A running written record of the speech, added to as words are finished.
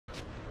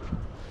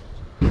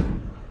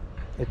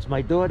It's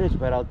my daughter's,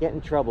 but I'll get in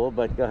trouble,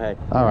 but go ahead.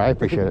 All right, I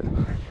appreciate it.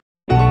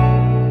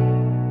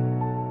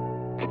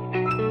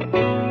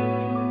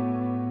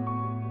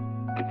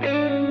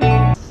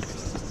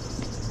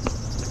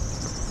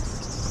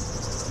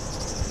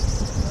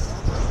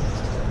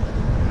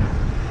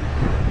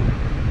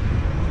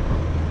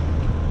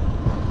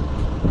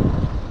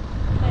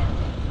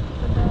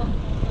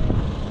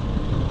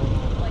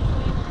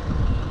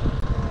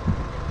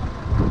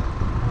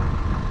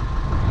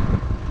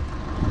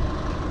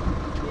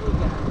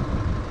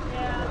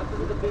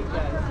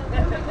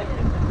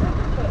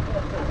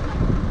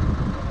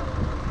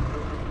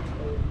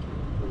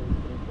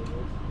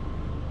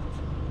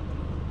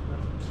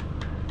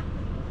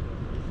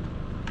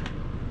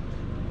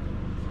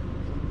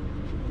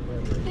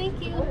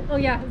 Thank you. Oh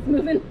yeah, it's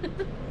moving.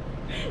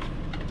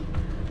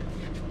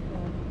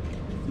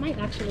 Might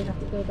actually have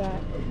to go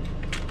back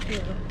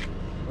here.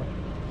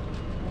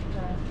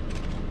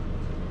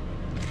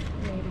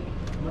 Maybe.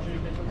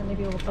 And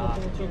maybe we'll put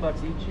it $2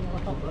 each.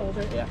 We'll help hold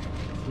it. Yeah.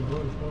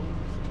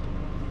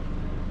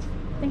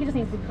 I think it just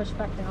needs to be pushed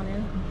back down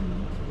in.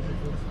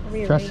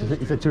 Tress, is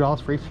it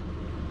 $2 for each?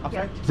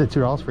 Okay. Is it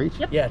 $2 for each?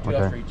 Yep. Yeah, $2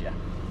 Okay. for each, yeah.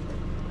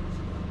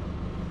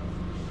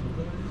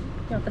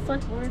 You want this one?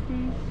 Where are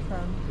these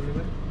from?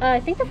 I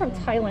think they're from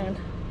Thailand.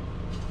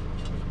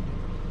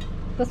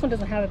 This one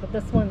doesn't have it, but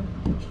this one,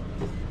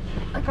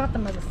 I got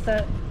them as a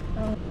set.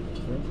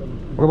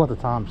 What about the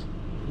Toms?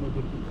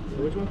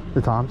 Which one?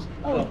 The Toms?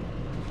 Oh,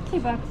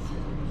 $2.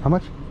 How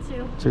much?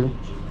 2. 2.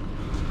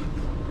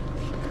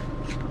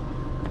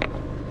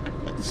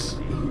 Let's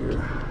see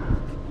here.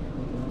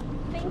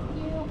 Thank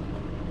you.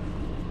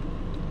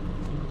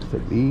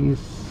 Take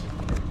these.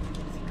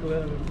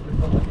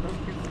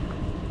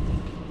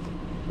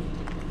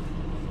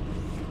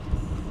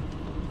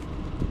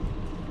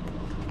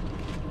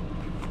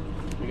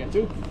 We got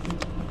 2.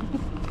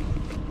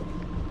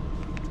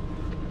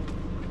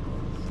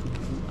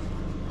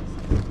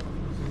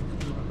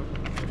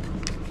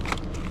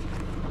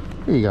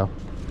 Here you go.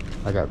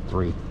 I got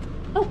 3.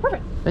 Oh,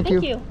 perfect. Thank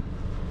you. you.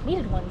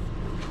 Needed ones.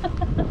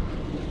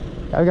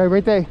 Have a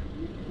great day.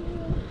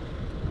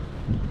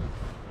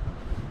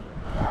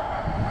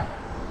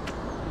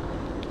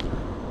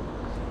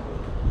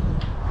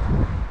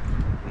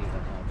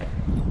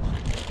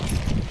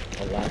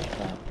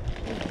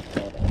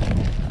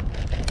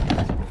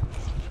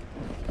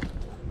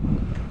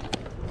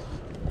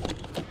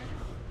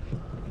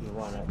 You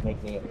want to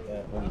make me,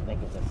 when you think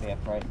it's a fair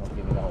price, I'll give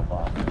you the whole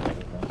box.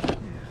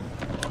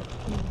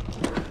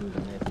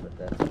 Even this with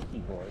the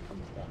keyboards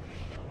and stuff.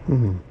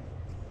 Mm-hmm.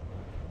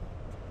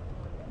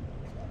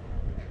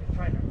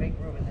 Trying to make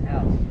room in the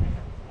house.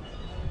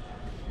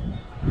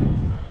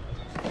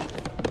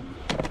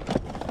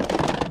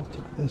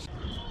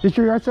 Is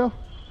your yard sale?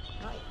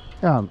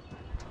 I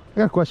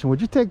got a question.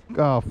 Would you take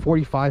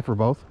 45 for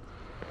both?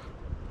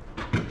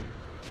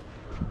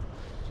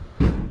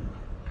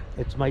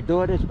 It's my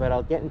daughter's, but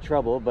I'll get in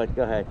trouble, but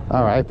go ahead.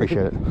 All right, I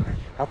appreciate it.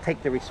 I'll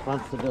take the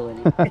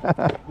responsibility.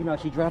 You know,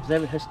 she drops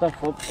her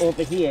stuff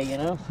over here, you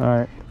know? All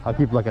right, I'll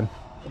keep looking.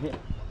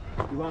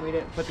 You want me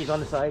to put these on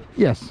the side?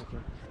 Yes,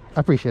 I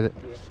appreciate it.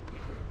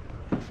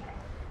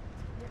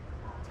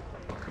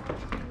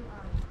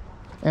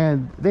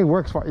 And they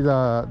work as far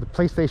the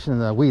PlayStation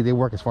and the Wii. They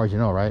work as far as you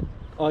know, right?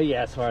 Oh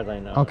yeah, as far as I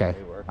know. Okay,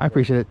 They work. I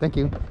appreciate it. Thank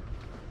you.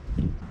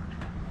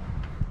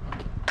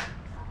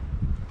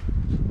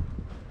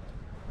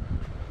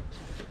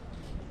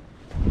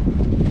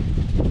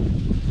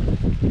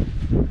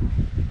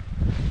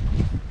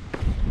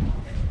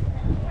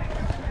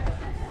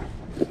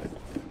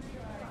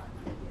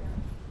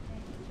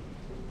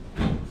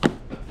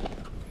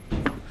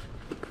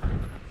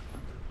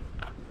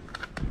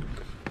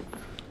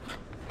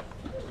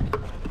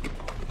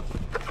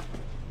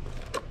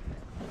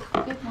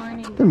 Good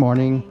morning. Good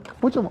morning.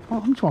 How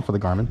much you want for the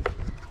Garmin?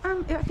 I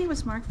think it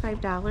was marked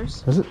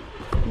 $5. Is it?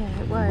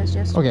 Yeah, it was.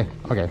 Yes. Okay,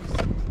 okay.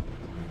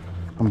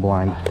 I'm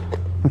blind.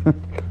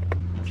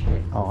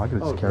 Oh, I could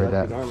just carry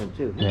that. Garmin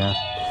too. Yeah.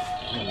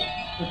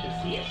 Put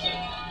this here so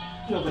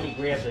nobody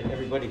grabs it.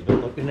 Everybody's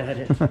been looking at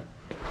it.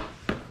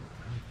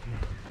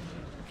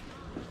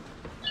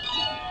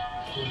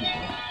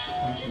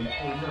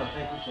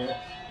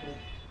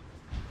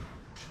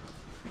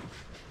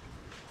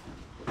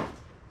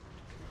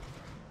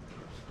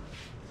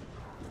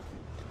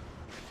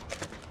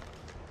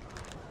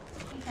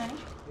 Okay.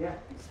 Yeah. I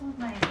sold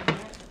my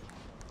internet.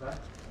 What?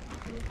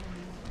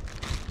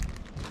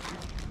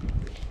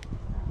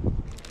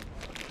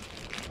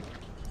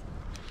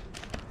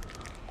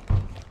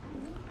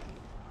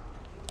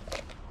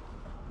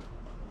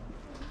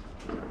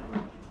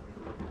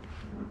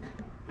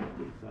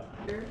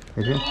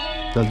 Did you?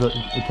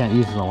 You can't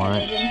use it all, I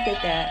right? didn't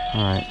fit that.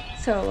 All right.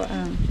 So,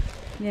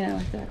 yeah,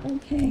 I thought,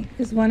 okay.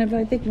 Because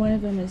I think one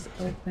of them is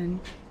open.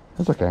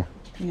 That's okay.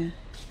 Yeah.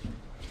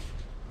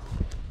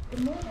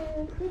 Good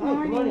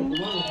morning.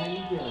 How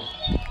you doing?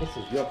 This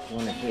is your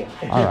corner here.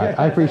 All right.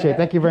 I appreciate it.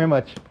 Thank you very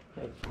much.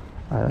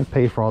 All right, I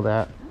paid for all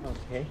that.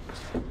 Okay.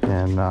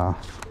 And my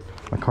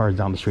car is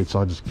down the street, so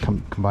I'll just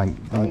combine.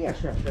 Oh yeah,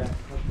 sure.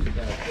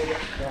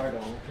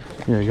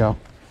 Here you go.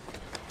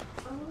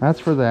 That's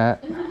for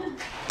that.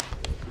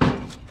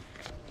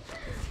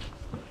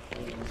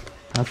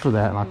 That's for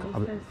that. And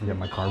I'll get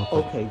my card.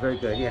 Okay, very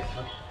good. Yes.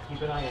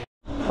 Keep an eye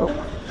on it.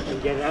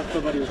 And get it out.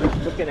 Somebody was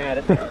looking at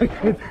it.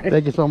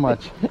 Thank you so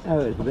much. I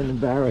would have been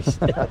embarrassed.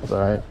 That's all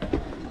right.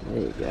 There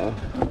you go.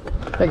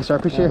 Thank you, sir.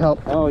 Appreciate your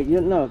help. Oh, you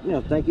know,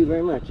 thank you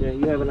very much.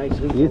 You have a nice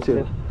weekend. You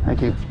too.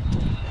 Thank you.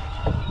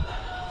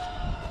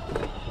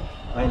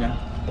 I know.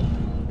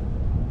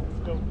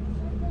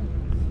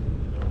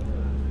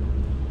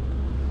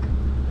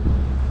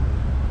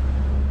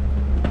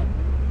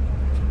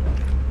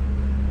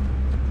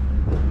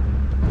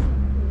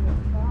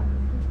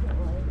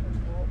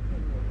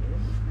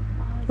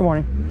 Good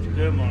morning.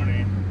 Good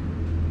morning.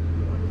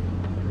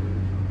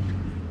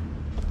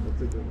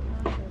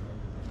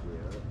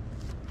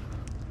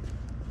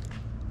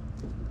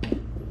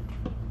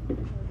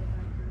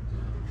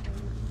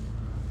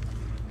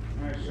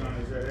 All right, Sean,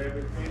 is that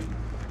everything?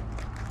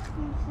 I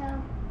think so.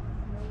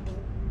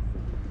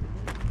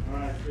 All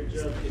right, good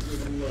job getting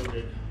them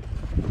loaded.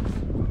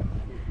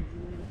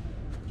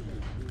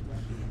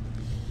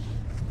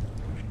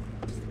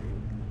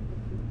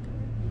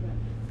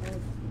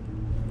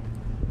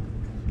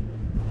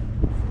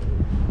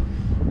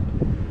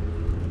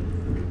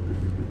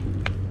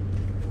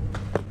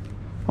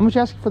 How much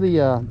you asking for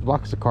the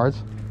box of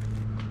cards?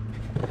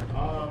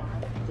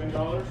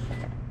 $10.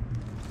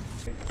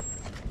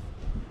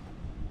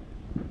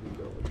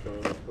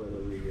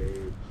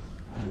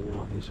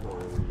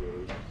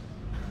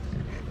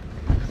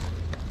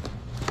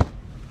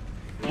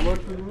 How much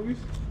for the movies?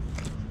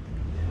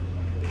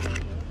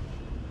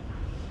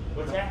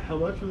 What's that? How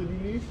much for the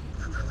DVDs?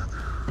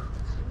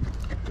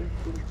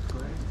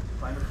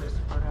 Find a place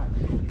to put out.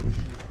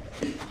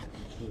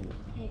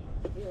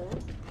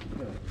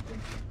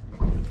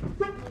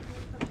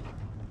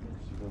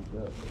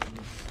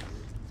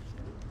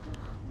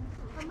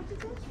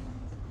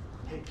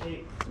 Hey,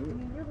 Kate.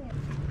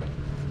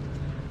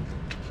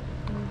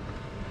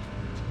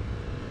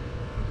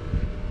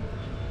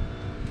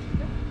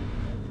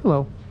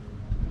 Hello.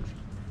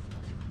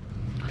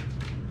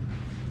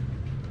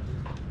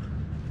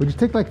 Would you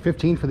take like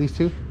 15 for these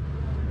two?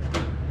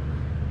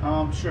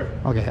 Sure.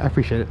 Okay, I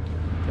appreciate it.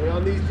 Hey,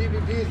 on these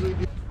DVDs, we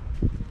do.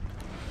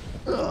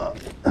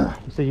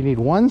 You say you need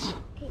ones?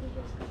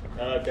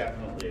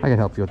 Definitely. I can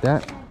help you with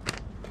that.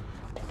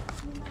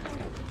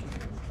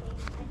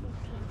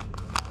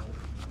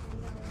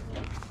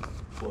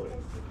 Boy,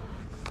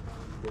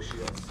 wish you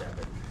had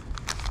 7.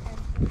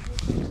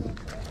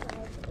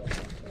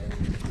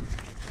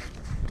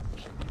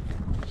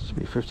 Should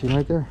be 15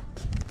 right there.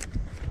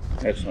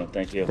 Excellent,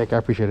 thank you. Thank you, I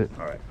appreciate it.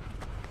 All right.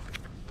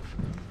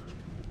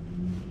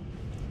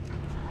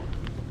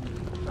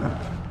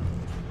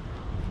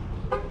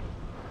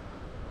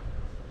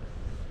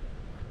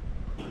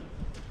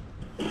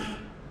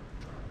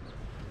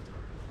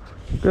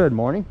 Good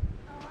morning.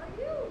 How are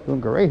you? Doing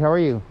great. How are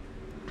you?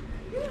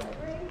 Good.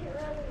 Ready to get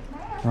ready to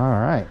math. All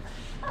right.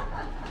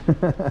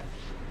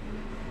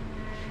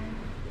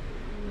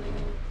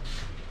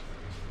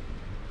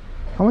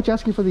 How much you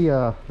asking for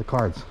the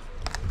cards?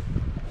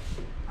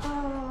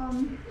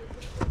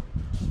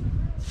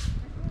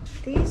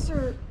 These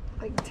are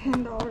like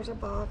 $10 a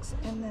box,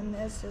 and then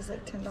this is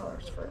like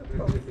 $10 for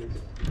both.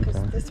 Because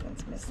Okay. this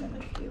one's missing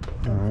a few.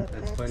 All right.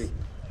 That's funny.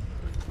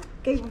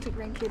 Gave them to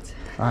grandkids.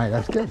 All right,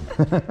 that's good.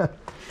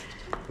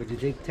 Would you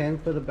take 10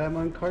 for the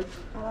Batman cards?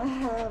 I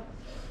have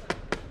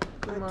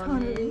a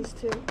ton of these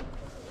too. Would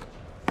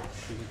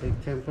you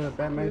take 10 for the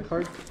Batman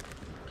cards?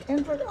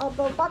 And for all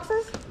the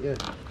boxes? Yeah.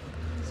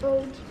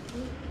 Sold.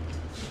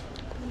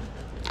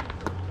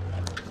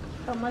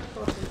 How much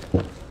for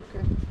it?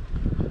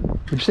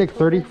 Would you take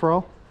 30 for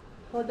all?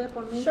 Hold that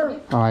for me, Sure.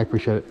 please. Oh, I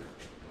appreciate it.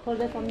 Hold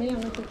that for me, I'm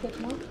going to take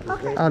more.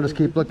 Okay. I'll just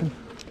keep looking.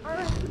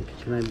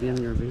 Can I be in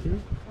your video?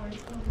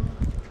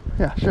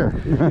 Yeah, sure.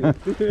 You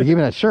gave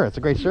me that shirt. It's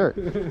a great shirt.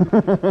 Is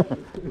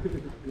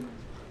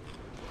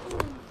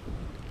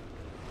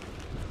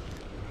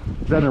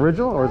that an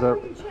original or is that?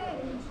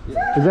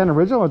 Is that an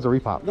original or is it a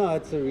repop? No,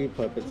 it's a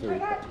repop. It's a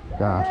repop.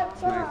 Yeah.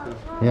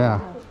 Yeah.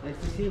 Nice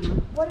to see you,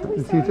 man. What did we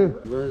Good to see you say?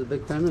 too. We're a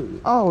big fan of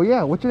you. Oh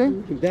yeah. What's your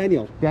name?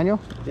 Daniel. Daniel.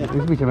 Yeah. Nice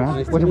to meet you, man.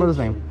 Nice to What's your meet brother's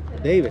you. name?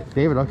 David.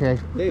 David. Okay.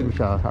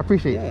 David. I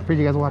appreciate Yeah.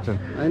 you guys watching.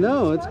 I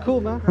know, it's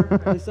cool, man.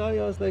 I saw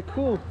you, I was like,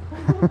 cool.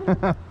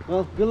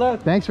 Well, good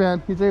luck. Thanks,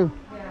 man. You too.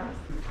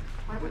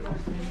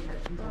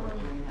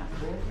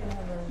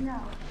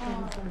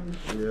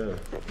 Yeah.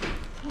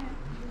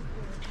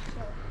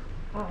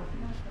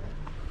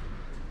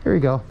 Here you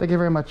go. Thank you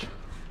very much.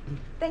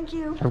 Thank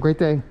you. Have a great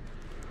day.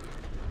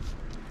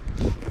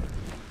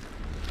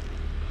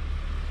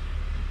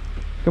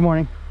 Good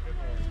morning.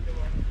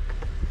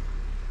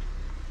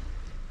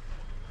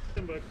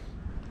 $10.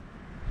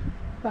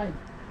 Fine.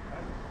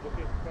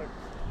 Okay, bye.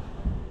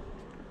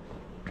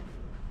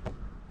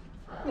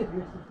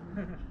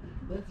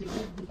 That's a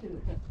good deal.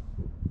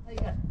 I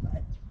got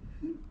that.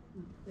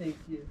 Thank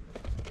you.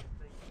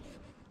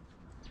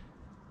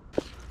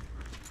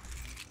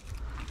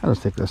 I'll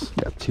just take this.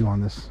 Got 2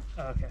 on this.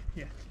 Oh, okay,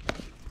 yeah.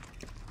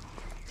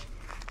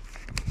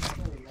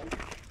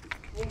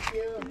 Thank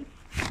you.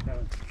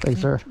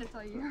 Thanks, sir. That's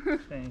all you.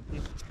 Thank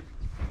you.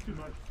 Too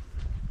much.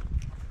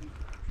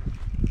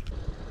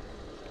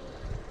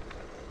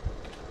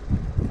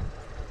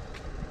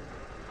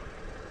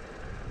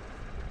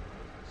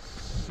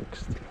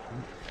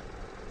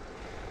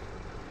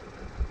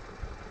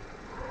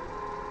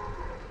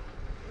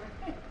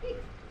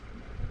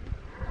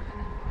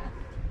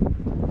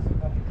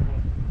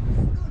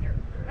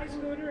 Hi,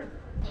 Scooter.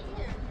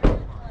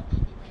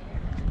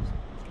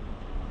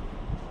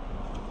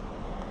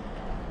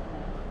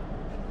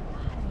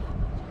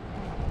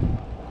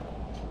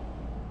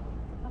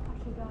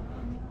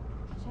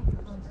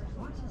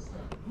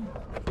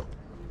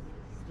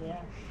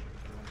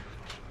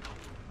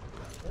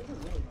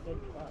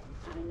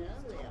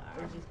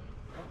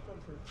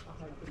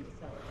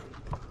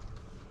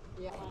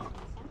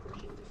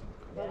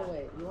 By the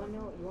way, you wanna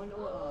know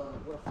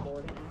where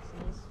Florida Axon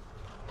is?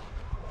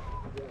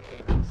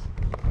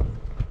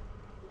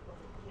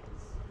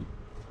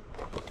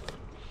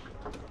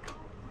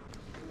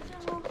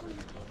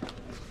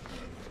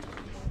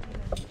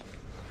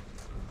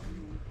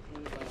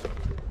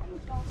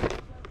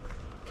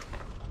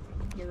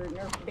 Your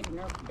big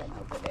Nerf gun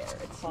over there.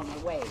 It's on the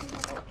way.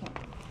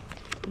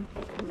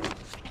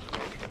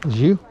 Is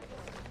you?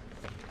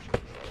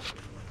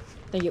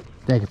 Thank you.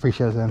 Thank you.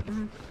 Appreciate it,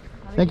 then.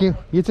 Thank you.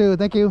 You too.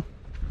 Thank you.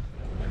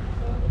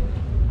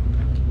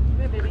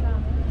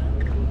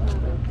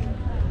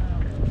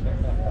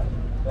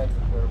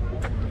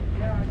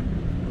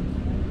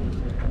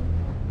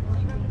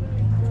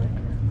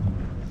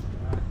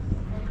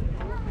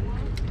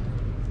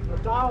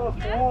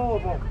 $1 for all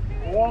of them.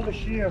 All the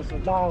shears,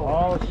 $1.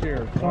 All the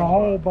shears. The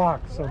whole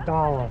box,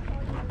 $1.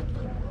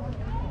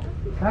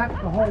 That's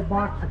the whole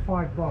box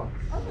for $5.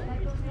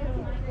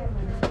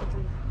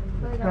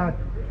 It's got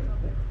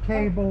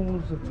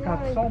cables, it's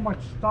got so much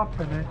stuff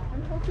in it,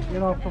 you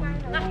know, from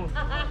all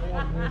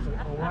music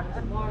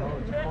collecting, you know,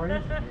 it's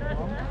crazy,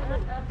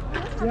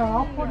 you know? Yeah,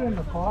 I'll put it in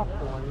the car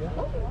for you.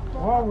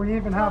 Or we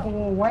even have a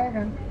little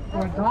wagon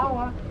for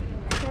 $1.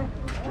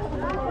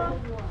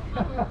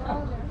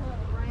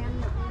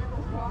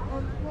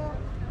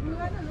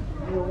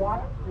 You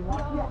want?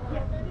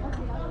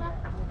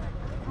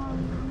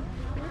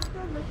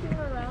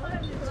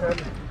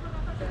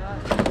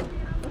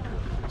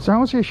 So how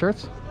much are your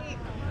shirts?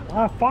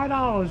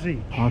 $5 each.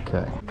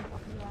 Okay.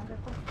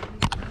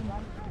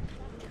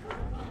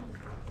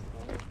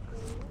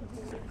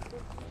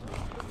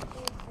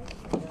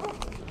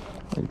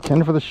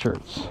 10 for the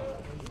shirts.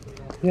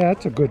 Yeah,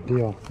 that's a good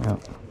deal. Yeah.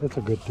 That's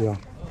a good deal.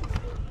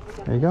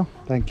 There you go.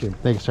 Thank you.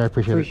 Thanks, sir. I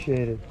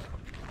appreciate it.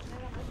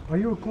 Are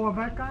you a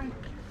Corvette guy?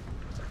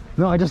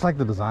 No, I just like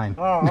the design.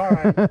 Oh, all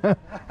right.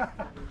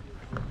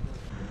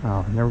 Oh,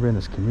 I've never been in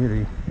this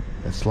community.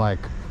 It's like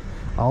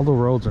all the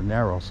roads are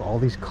narrow, so all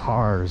these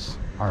cars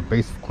are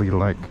basically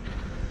like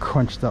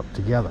crunched up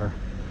together.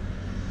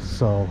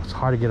 So it's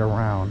hard to get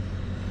around.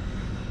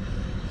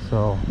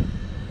 So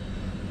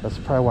that's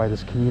probably why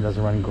this community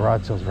doesn't run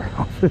garage sales very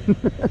often.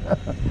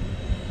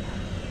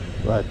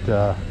 But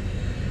yeah,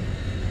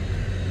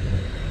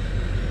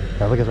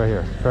 look, it's right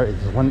here.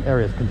 It's one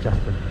area is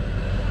congested.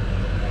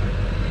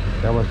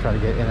 Everyone's trying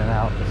to get in and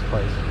out this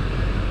place,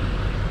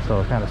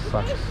 so it kind of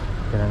sucks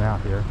in and out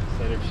here.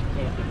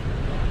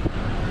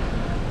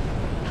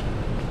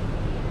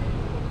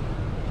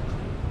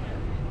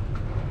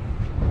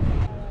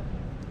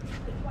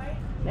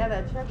 Yeah,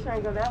 that truck's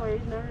trying to go that way.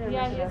 He's never gonna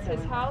make it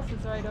his house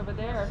is right over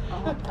there.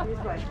 He's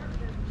like,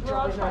 We're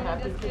all really not trying to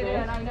happy just get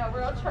today. in. I know,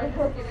 we're all trying to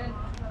get in.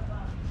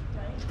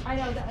 I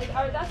know, that's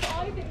the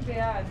only thing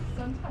bad.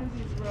 Sometimes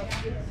these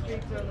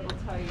streets are a little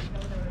tight.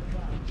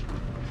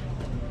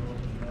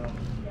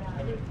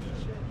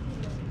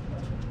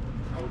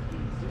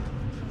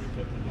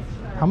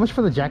 How much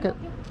for the jacket?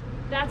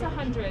 That's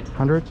 100.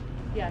 100?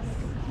 Yes.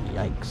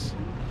 Yikes.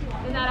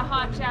 Isn't that a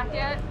hot jacket?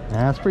 Yeah,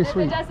 that's pretty If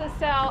sweet. it doesn't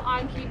sell,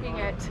 I'm keeping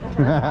it.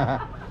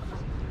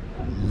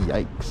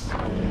 Yikes.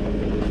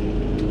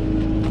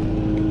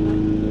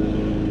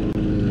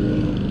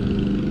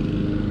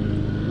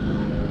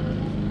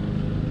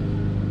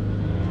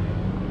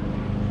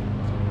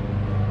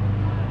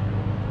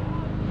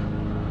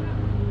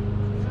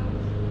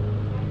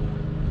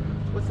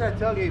 What's that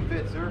tailgate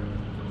fit, sir?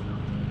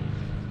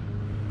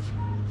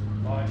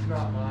 Oh, it's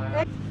not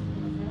mine.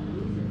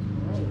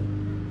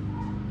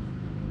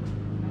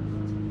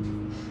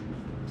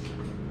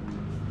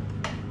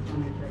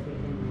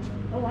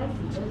 Oh, I see.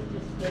 Those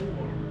just stay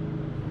there.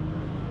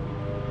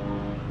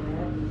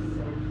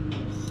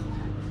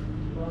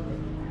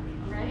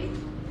 Ready?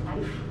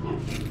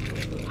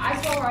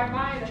 I go right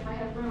by it if I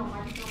have room. I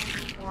just don't look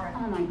for it.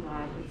 Oh my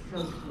God, it's so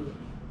cute.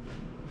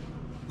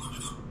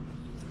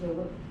 Yeah,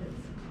 look at this.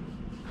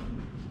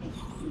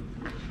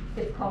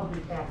 It's called the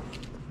best.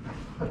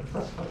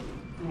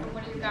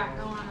 What do you got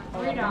going on?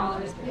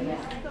 $3, please.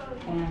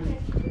 And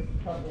this is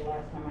probably the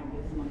last time I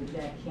give someone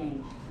exact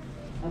change.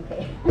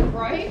 Okay.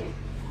 Right?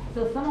 So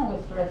someone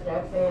was stressed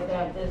out, they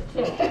had this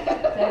too.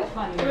 That's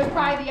funny. It was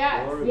probably the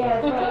ads. Yeah,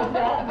 it's probably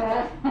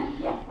that.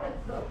 Yeah,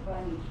 that's so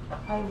funny.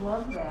 I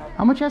love that.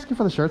 How much you asking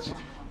for the shirts?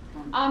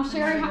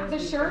 Sherry, the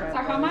shirts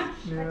are how much?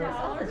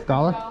 $1?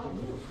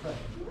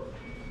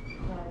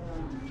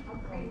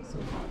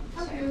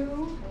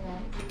 2,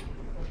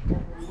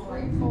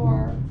 3,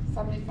 4,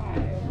 75.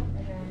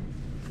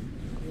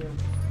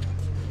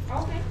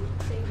 Okay,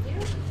 thank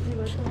you.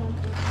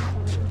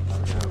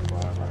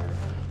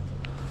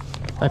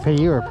 I pay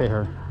you or pay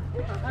her?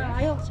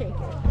 I'll take it.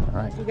 All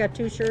right. You got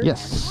 2 shirts?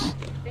 Yes.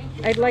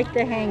 I'd like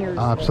the hangers.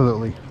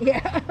 Absolutely.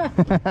 Yeah.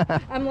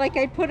 I'm like,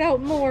 I'd put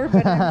out more,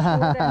 but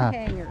I'm short on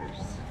hangers.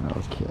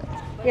 Okay.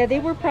 Yeah, they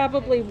were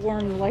probably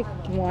worn like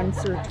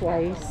once or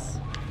twice.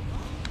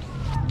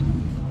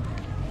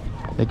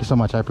 Thank you so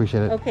much. I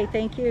appreciate it. Okay,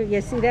 thank you.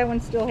 Yeah, see, that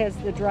one still has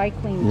the dry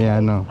clean. Yeah,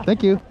 I know.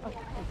 Thank you.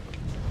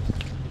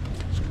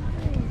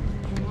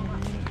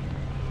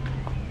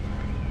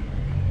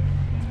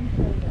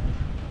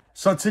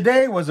 So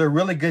today was a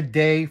really good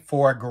day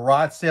for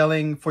garage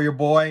sailing for your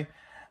boy.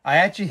 I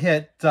actually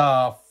hit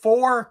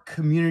 4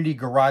 community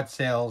garage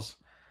sales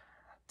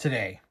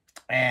today,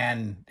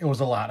 and it was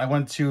a lot. I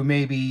went to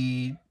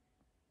maybe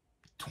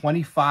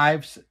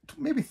 25,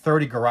 maybe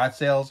 30 garage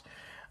sales.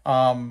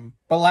 But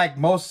like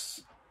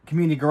most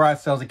community garage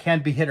sales, it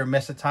can be hit or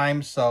miss at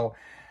times. So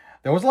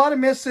there was a lot of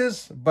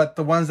misses, but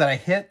the ones that I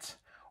hit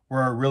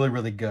were really,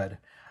 really good.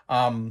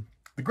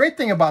 The great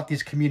thing about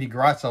these community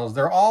garage sales,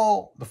 they're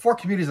all, the 4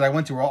 communities that I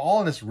went to were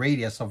all in this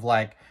radius of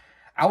like,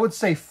 I would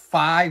say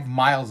 5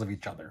 miles of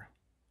each other.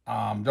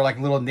 They're like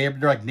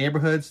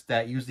neighborhoods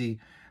that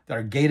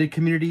are gated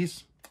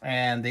communities,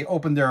 and they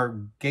open their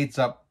gates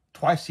up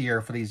twice a year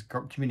for these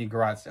community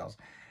garage sales.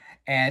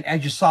 And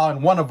as you saw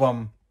in one of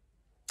them,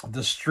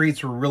 the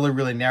streets were really,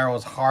 really narrow. It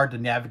was hard to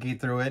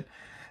navigate through it.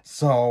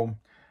 So,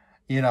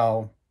 you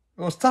know,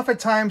 it was tough at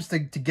times to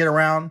get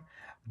around,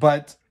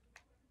 but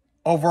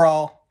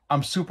overall,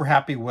 I'm super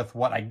happy with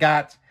what I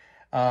got.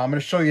 I'm going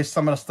to show you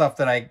some of the stuff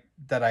that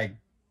I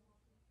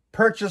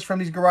purchased from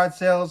these garage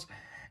sales,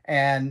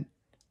 and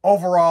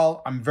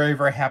overall, I'm very,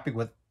 very happy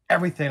with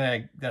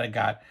everything that I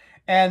got.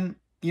 And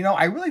you know,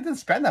 I really didn't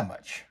spend that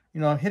much.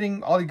 You know,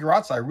 hitting all the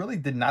garage sales, I really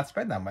did not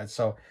spend that much.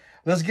 So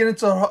let's get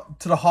into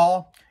the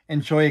haul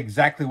and show you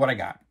exactly what I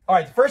got. All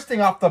right, the first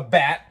thing off the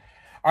bat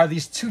are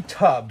these 2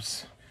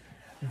 tubs.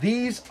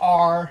 These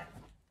are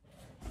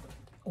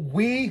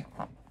Wii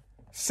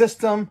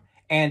System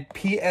and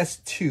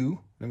PS2.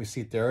 Let me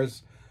see if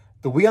there's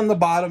the Wii on the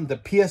bottom, the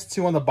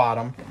PS2 on the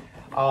bottom.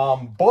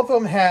 Both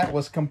of them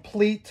was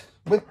complete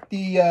with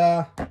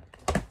the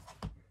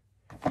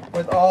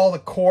with all the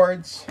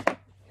cords.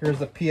 Here's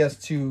the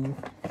PS2.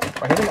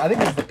 I think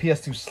it's the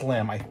PS2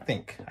 Slim. I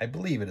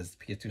believe it is the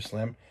PS2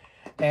 Slim.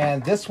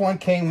 And this one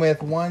came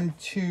with 1,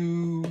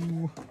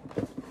 2.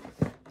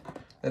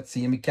 Let's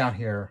see. Let me count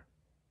here.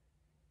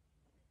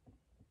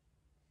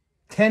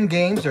 10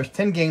 games. There's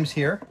 10 games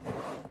here.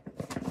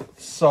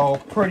 So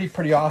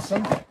pretty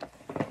awesome.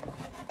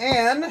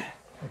 And let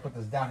me put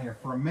this down here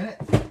for a minute.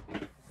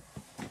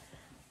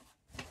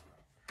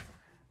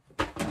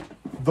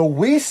 The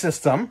Wii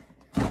System,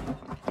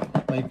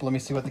 let me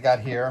see what they got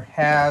here,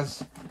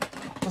 has,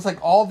 looks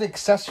like all the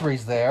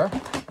accessories there.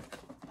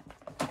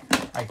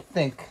 I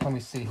think, let me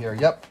see here,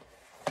 yep.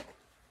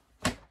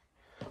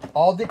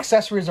 All the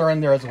accessories are in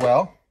there as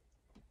well,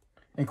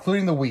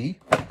 including the Wii.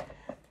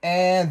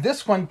 And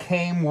this one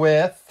came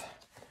with,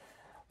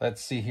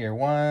 let's see here,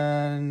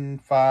 1,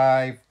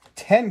 5,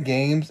 10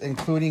 games,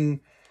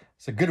 including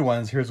some good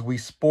ones. Here's Wii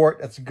Sport,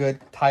 that's a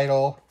good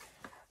title.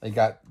 They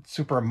got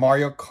Super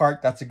Mario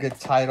Kart, that's a good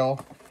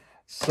title.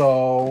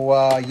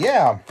 So,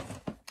 yeah.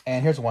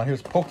 And here's one.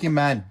 Here's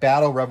Pokemon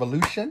Battle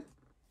Revolution.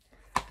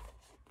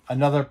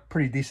 Another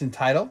pretty decent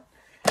title.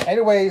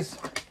 Anyways,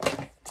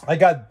 I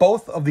got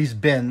both of these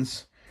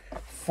bins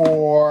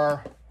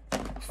for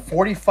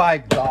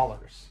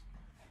 $45.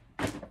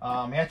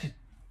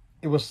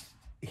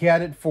 He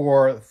had it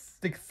for, I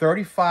think,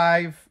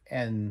 35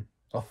 and,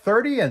 well,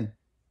 30 and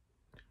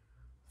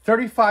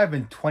 35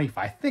 and 25.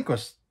 I think it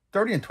was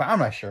 30 and 20. I'm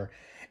not sure.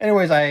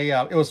 Anyways,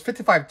 it was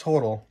 55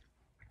 total.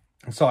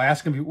 So I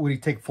asked him, would he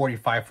take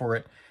 45 for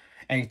it?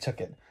 And he took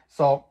it.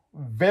 So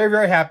very,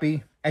 very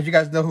happy. As you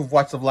guys know who've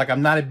watched the vlog,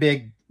 I'm not a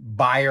big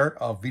buyer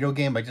of video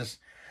game. I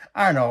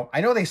don't know.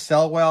 I know they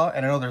sell well,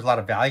 and I know there's a lot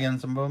of value in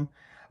some of them.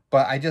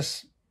 But I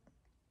just,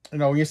 you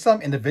know,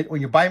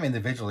 when you buy them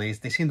individually,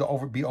 they seem to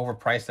be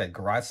overpriced at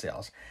garage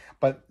sales.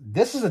 But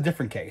this is a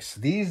different case.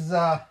 This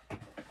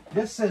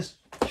is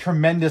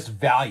tremendous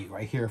value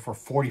right here for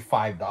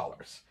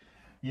 $45.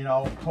 You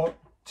know,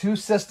 2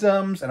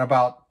 systems and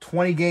about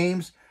 20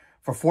 games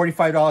for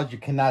 $45. You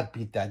cannot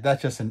beat that.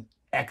 That's just an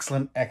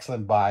excellent,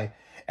 excellent buy.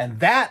 And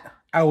that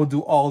I will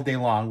do all day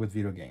long with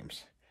video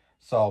games.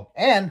 So,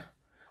 and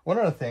one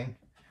other thing,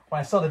 when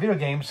I sell the video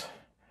games,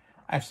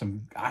 I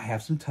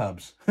have some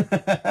tubs.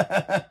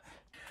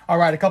 All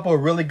right, a couple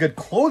of really good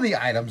clothing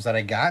items that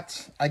I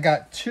got. I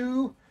got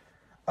 2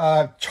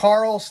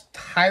 Charles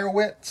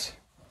Tyrwhitt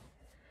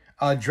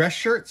dress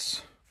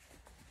shirts.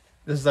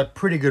 This is a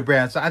pretty good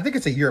brand. So I think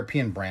it's a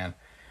European brand.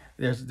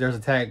 There's a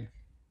tag,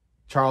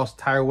 Charles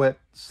Tyrewhit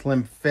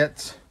Slim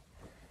Fit.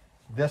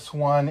 This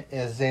one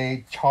is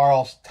a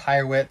Charles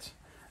Tyrewhit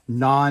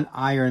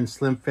non-iron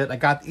Slim Fit. I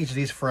got each of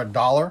these for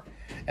 $1,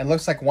 and it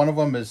looks like one of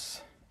them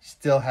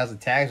still has the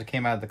tags. It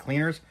came out of the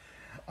cleaners.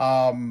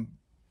 For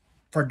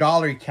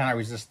 $1, you cannot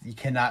resist. You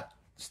cannot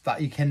stop.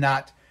 You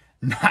cannot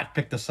not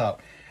pick this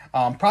up.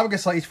 Probably gonna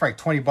sell each for like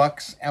 20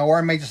 bucks, or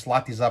I may just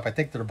lot these up. I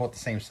think they're both the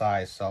same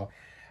size, so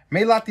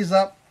may lot these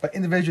up, but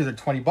individually they're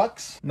 20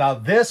 bucks. Now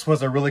this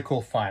was a really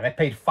cool find. I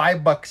paid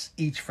 $5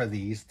 each for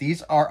these.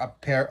 These are a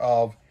pair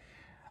of,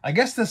 I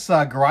guess this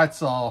garage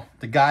sale,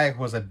 the guy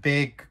was a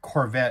big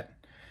Corvette.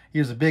 He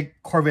was a big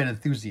Corvette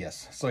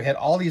enthusiast, so he had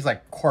all these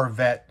like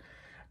Corvette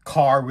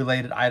car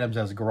related items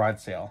as a garage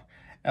sale.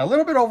 And a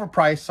little bit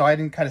overpriced, so I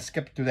didn't kind of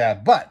skip through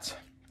that, but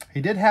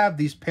he did have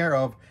these pair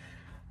of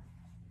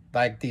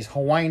like these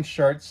Hawaiian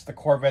shirts, the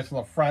Corvettes on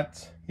the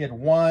front. He had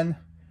one,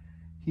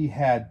 he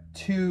had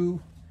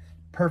two,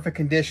 perfect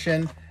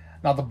condition.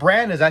 Now the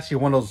brand is actually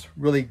one of those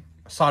really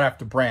sought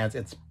after brands.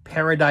 It's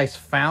Paradise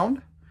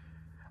Found,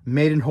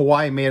 made in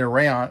Hawaii, made in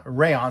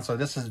rayon. So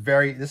this is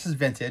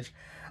vintage.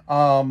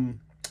 Those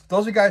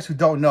of you guys who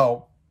don't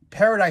know,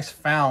 Paradise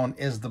Found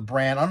is the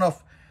brand. I don't know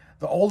if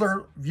the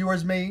older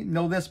viewers may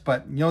know this,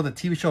 but you know the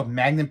TV show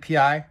Magnum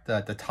P.I.,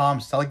 the Tom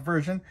Selleck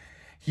version.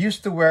 He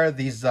used to wear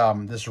these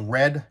this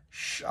red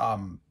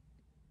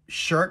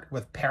shirt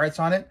with parrots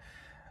on it.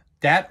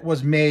 That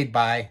was made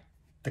by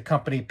the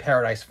company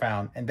Paradise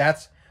Found, and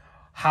that's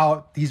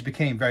how these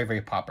became very,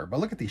 very popular.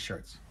 But look at these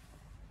shirts.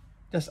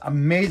 Just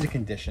amazing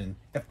condition.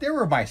 If they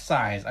were my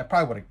size, I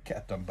probably would have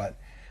kept them, but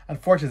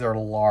unfortunately they're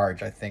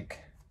large, I think.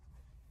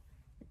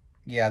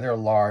 Yeah, they're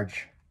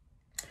large.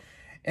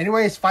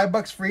 Anyways,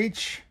 $5 for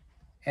each.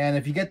 And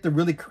if you get the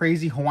really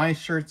crazy Hawaiian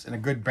shirts in a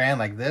good brand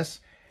like this,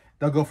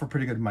 they'll go for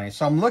pretty good money.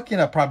 So I'm looking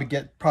to probably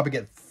get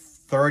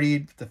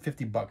 30 to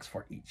 50 bucks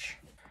for each.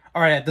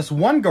 All right, at this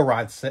one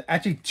garage sale,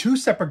 actually two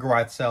separate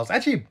garage sales,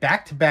 actually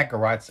back-to-back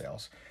garage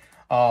sales.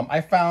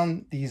 I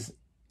found these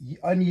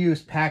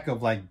unused pack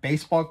of like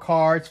baseball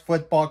cards,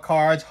 football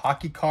cards,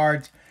 hockey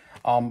cards.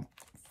 5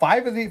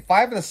 of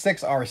the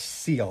 6 are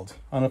sealed.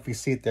 I don't know if you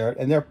see it there,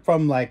 and they're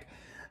from like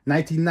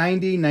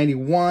 1990,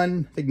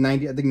 91, I think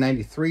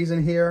 93's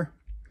in here.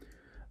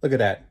 Look at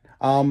that.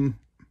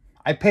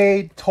 I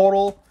paid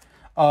total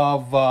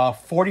of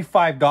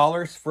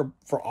 $45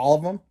 for all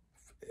of them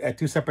at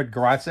two separate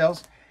garage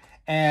sales,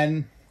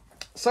 and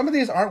some of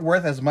these aren't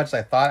worth as much as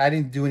I thought. I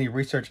didn't do any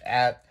research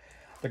at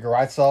the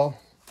garage sale,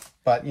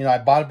 but you know, I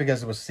bought it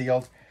because it was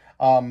sealed.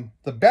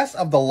 The best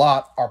of the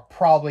lot are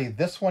probably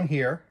this one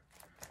here,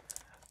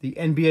 the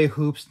NBA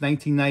Hoops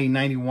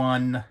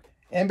 1990-91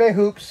 NBA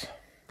Hoops,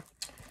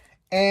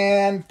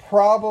 and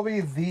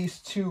probably these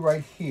two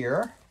right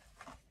here.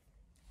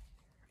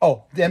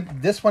 Oh,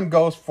 this one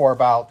goes for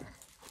about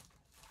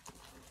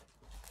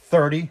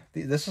 30.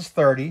 This is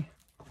 30.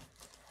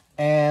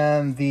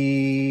 And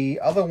the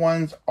other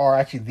ones are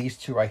actually these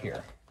two right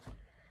here.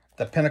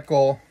 The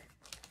Pinnacle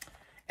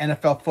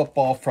NFL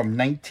Football from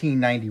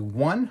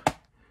 1991.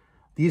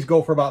 These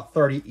go for about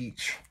 30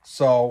 each.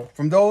 So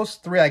from those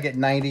three, I get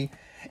 90.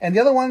 And the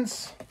other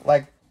ones,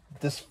 like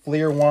this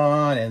Fleer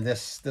one and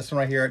this one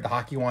right here, the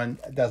hockey one,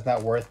 that's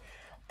not worth,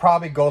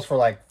 probably goes for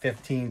like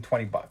 15,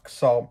 20 bucks.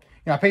 So,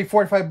 you know, I paid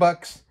 45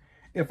 bucks.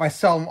 If I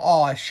sell them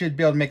all, I should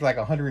be able to make like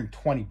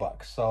 120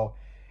 bucks. So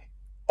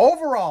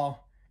overall,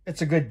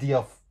 it's a good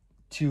deal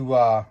to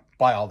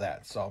buy all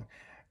that. So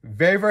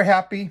very, very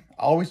happy.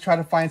 I always try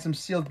to find some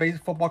sealed base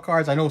football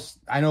cards. I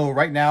know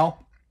right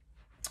now,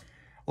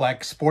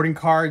 like sporting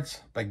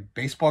cards, like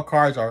baseball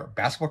cards or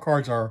basketball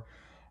cards are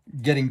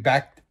getting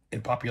back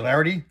in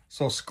popularity.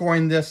 So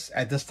scoring this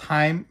at this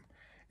time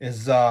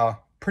is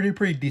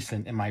pretty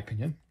decent in my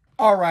opinion.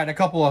 All right, a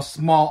couple of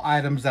small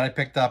items that I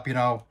picked up. You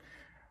know,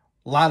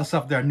 a lot of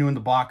stuff that are new in the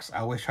box, I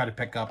always try to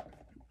pick up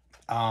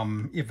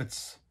if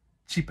it's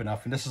cheap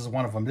enough, and this is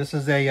one of them. This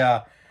is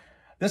a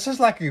this is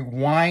like a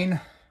wine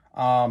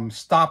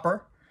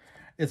stopper.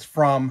 It's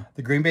from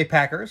the Green Bay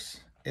Packers.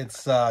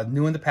 It's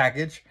new in the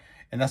package,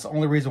 and that's the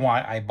only reason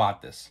why I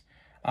bought this.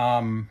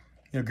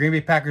 You know, Green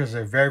Bay Packers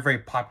are a very, very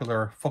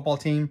popular football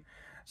team,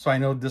 so I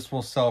know this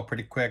will sell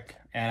pretty quick,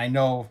 and I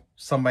know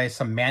some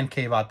man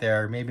cave out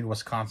there, maybe in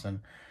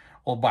Wisconsin,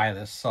 will buy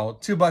this. So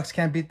 $2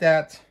 can't beat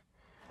that.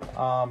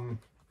 I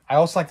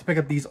also like to pick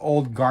up these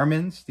old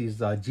Garmin's, these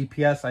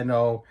GPS. I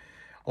know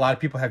a lot of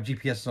people have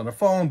GPSs on their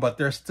phone, but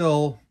there's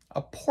still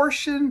a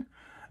portion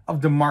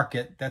of the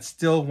market that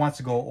still wants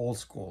to go old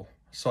school.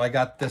 So I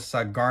got this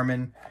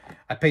Garmin.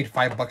 I paid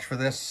 $5 for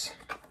this.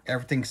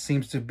 Everything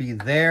seems to be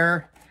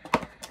there.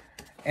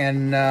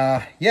 And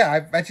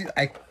yeah,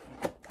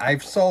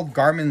 I've sold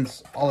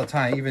Garmin's all the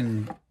time,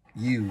 even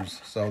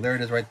used. So there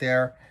it is right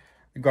there.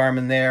 The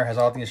Garmin there has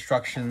all the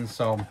instructions.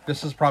 So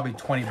this is probably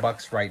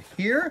 $20 right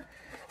here.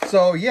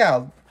 So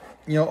yeah,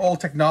 you know, old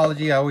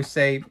technology, I always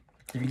say,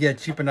 if you get it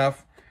cheap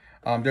enough,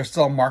 there's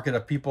still a market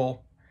of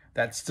people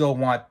that still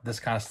want this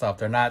kind of stuff.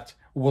 They're not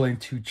willing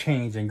to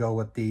change and go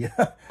with the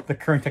the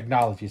current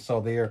technology. So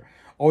they're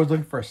Always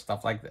looking for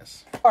stuff like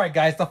this. All right,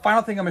 guys, the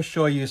final thing I'm gonna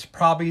show you is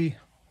probably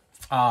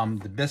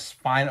the best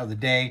find of the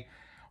day.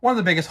 One of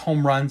the biggest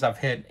home runs I've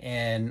hit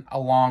in a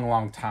long,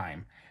 long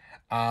time.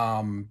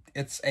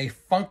 It's a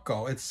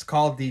Funko. It's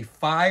called the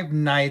Five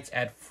Nights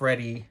at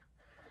Freddy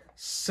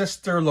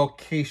sister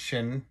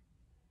location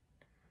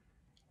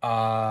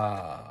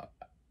Funko.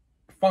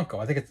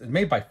 I think it's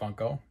made by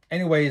Funko.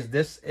 Anyways,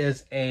 this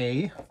is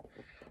a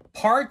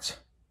part.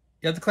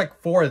 You have to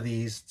collect 4 of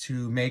these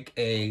to make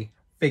a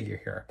figure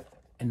here.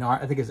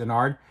 I think it's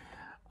Enard.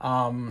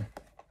 When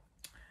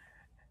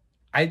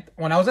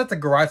I was at the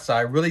garage sale,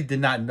 I really did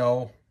not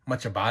know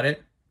much about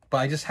it, but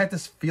I just had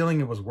this feeling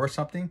it was worth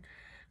something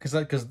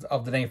because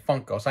of the name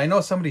Funko. So I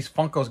know some of these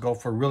Funkos go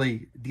for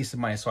really decent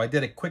money. So I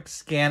did a quick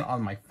scan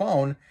on my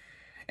phone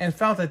and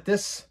found that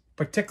this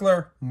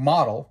particular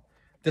model,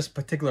 this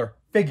particular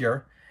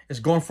figure, is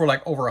going for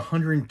like over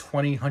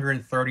 120,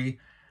 130.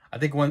 I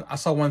think I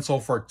saw one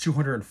sold for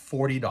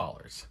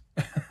 $240.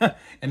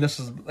 And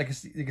this is, like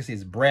you can see,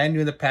 it's brand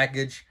new in the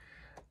package.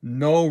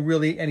 No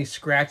really any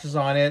scratches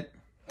on it,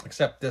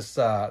 except this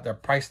their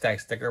price tag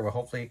sticker. Well,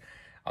 hopefully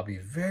I'll be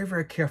very,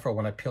 very careful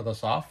when I peel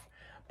this off.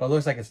 But it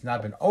looks like it's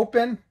not been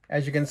open,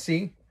 as you can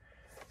see.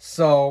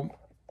 So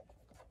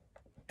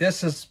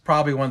this is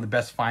probably one of the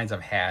best finds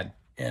I've had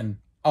in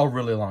a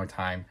really long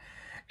time.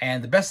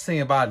 And the best thing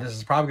about it, this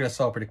is probably going to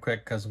sell pretty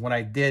quick, because when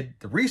I did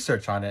the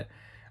research on it,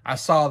 I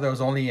saw there was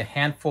only a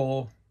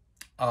handful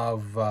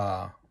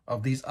of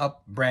these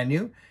up brand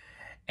new,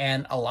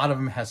 and a lot of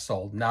them has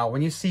sold. Now,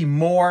 when you see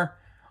more,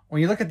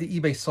 when you look at the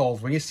eBay solds,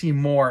 when you see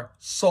more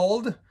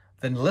sold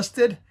than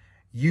listed,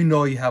 you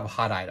know you have a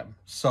hot item.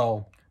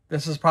 So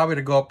this is probably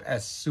to go up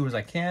as soon as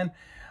I can.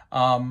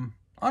 I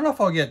don't know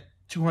if I'll get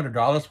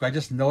 $200, but I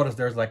just noticed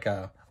there's like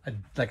a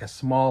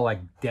small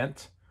like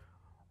dent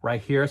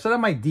right here, so that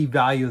might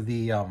devalue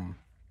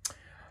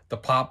the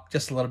pop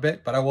just a little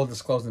bit. But I will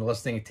disclose in the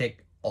listing and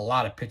take a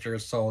lot of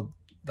pictures, so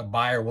the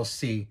buyer will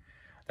see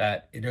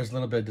that there's a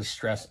little bit of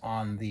distress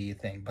on the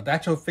thing. But the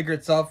actual figure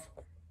itself,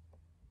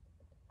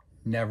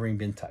 never even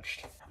been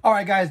touched. All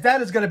right, guys,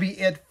 that is going to be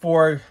it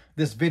for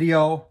this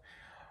video.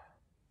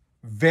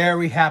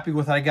 Very happy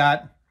with what I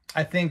got.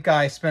 I think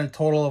I spent a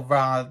total of,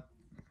 I'm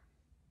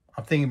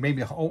thinking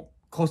maybe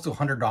close to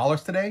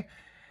 $100 today.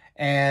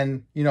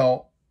 And, you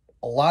know,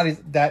 a lot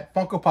of that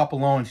Funko Pop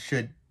alone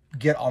should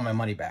get all my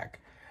money back.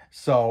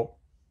 So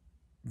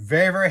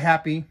very, very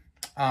happy.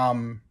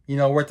 You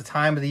know, we're at the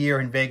time of the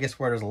year in Vegas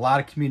where there's a lot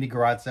of community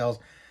garage sales.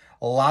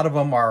 A lot of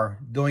them are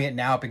doing it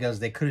now because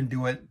they couldn't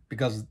do it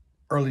because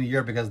early in the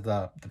year because of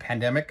the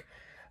pandemic.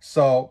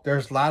 So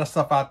there's a lot of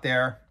stuff out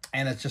there,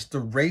 and it's just the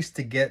race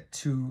to get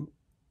to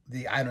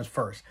the items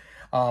first.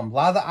 A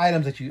lot of the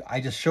items that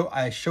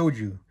I showed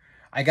you,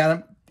 I got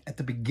them at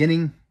the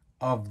beginning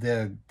of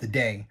the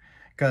day,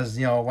 because,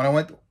 you know, when I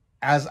went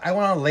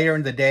on later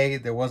in the day,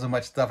 there wasn't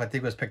much stuff. I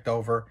think it was picked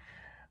over,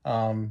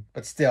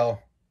 but still,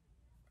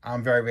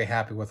 I'm very, very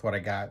happy with what I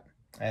got,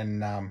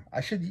 and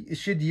it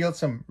should yield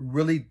some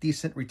really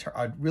decent return,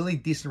 a really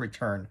decent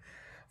return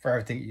for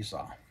everything that you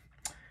saw.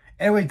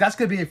 Anyway, that's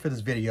gonna be it for this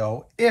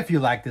video. If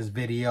you like this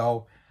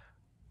video,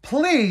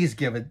 please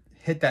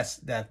hit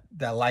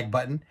that like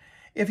button.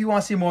 If you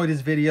want to see more of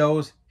these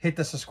videos, hit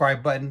the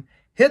subscribe button,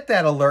 hit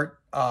that alert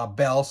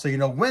bell so you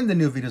know when the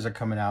new videos are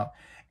coming out.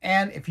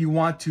 And if you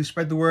want to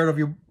spread the word of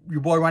your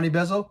boy Ronnie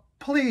Bizzle,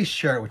 please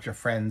share it with your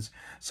friends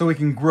so we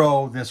can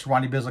grow this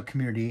Ronnie Bizzle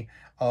community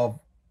of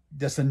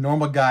just a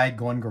normal guy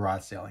going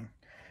garage sailing.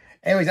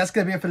 Anyways, that's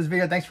going to be it for this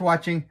video. Thanks for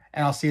watching,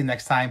 and I'll see you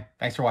next time.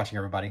 Thanks for watching,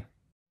 everybody.